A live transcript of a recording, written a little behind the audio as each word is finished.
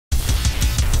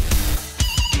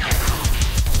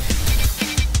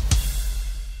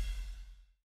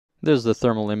There's the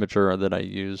thermal imager that I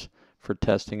use for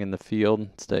testing in the field.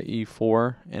 It's the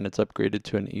E4 and it's upgraded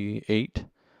to an E8.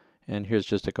 And here's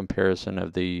just a comparison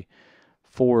of the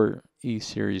 4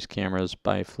 E-series cameras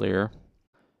by Flir.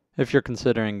 If you're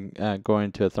considering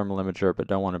going to a thermal imager but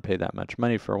don't want to pay that much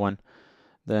money for one,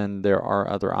 then there are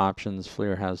other options.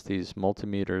 Flir has these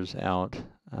multimeters out,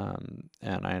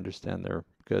 and I understand they're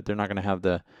good. They're not going to have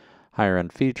the higher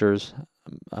end features,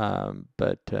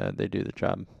 but they do the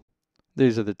job.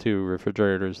 These are the two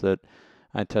refrigerators that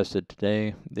I tested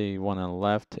today. The one on the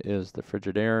left is the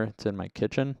Frigidaire. It's in my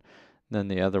kitchen. Then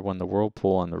the other one, the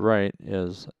Whirlpool on the right,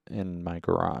 is in my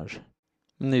garage.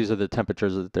 And these are the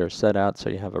temperatures that they're set at, so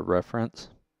you have a reference.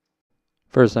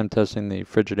 First, I'm testing the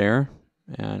Frigidaire,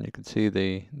 and you can see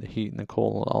the heat and the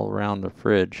cold all around the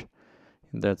fridge.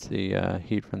 That's the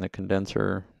heat from the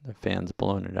condenser. The fan's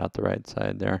blowing it out the right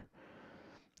side there.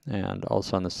 And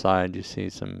also on the side, you see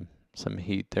some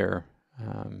heat there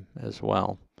as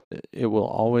well. It will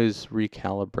always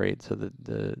recalibrate, so that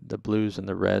the blues and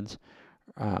the reds,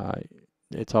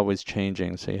 it's always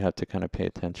changing, so you have to kind of pay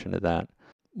attention to that.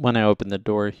 When I open the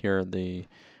door here, the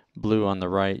blue on the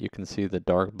right, you can see the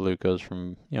dark blue goes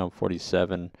from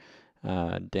 47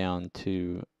 down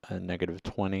to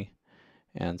 -20,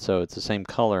 and so it's the same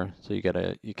color. So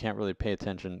you can't really pay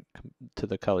attention to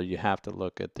the color. You have to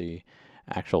look at the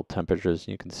actual temperatures.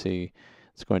 You can see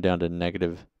it's going down to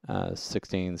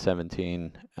 -16,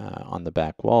 17 on the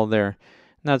back wall there.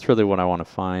 And that's really what I want to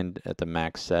find at the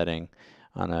max setting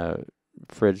on a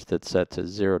fridge that's set to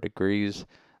 0 degrees.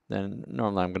 Then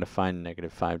normally I'm going to find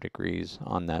 -5 degrees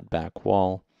on that back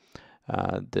wall.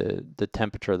 The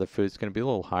temperature of the food is going to be a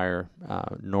little higher.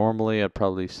 Normally I'd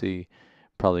probably see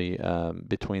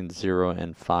between 0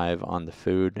 and 5 on the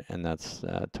food, and that's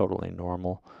totally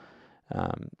normal.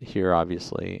 Here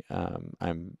obviously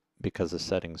because the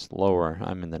setting's lower,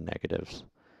 I'm in the negatives.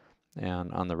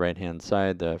 And on the right hand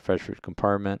side, the fresh fruit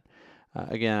compartment,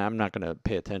 again, I'm not going to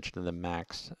pay attention to the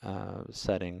max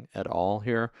setting at all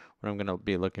here. What I'm going to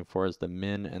be looking for is the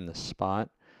min and the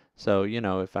spot. So,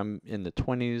 if I'm in the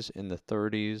 20s, in the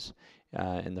 30s,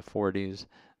 in the 40s,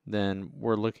 then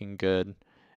we're looking good.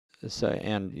 So,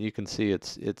 and you can see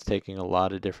it's taking a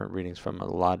lot of different readings from a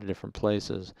lot of different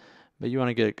places, but you want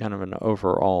to get kind of an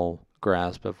overall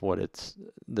grasp of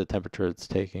the temperature it's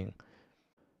taking.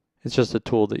 It's just a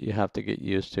tool that you have to get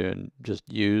used to and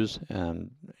just use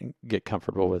and get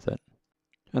comfortable with it.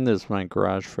 And this is my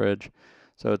garage fridge.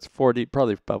 So it's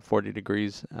probably about 40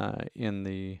 degrees in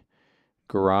the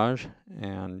garage.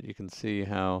 And you can see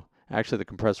how, actually the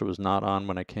compressor was not on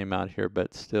when I came out here,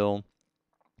 but still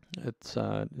it's,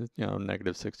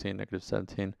 -16,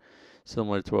 -17,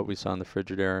 similar to what we saw in the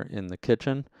Frigidaire in the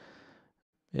kitchen.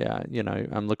 Yeah,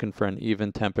 I'm looking for an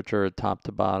even temperature top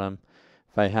to bottom.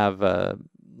 If I have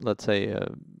let's say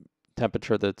a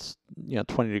temperature that's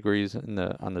 20 degrees on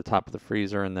the top of the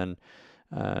freezer, and then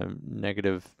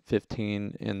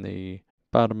 -15 in the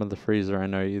bottom of the freezer, I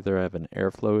know I either have an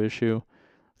airflow issue,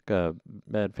 like a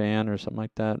bad fan or something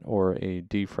like that, or a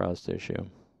defrost issue.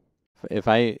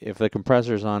 If the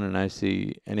compressor's on and I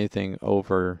see anything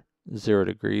over 0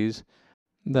 degrees,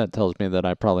 that tells me that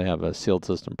I probably have a sealed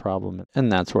system problem,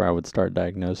 and that's where I would start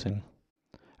diagnosing.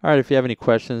 All right, if you have any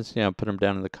questions, put them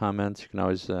down in the comments. You can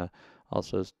always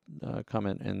also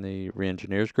comment in the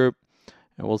Re-Engineers group,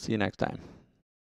 and we'll see you next time.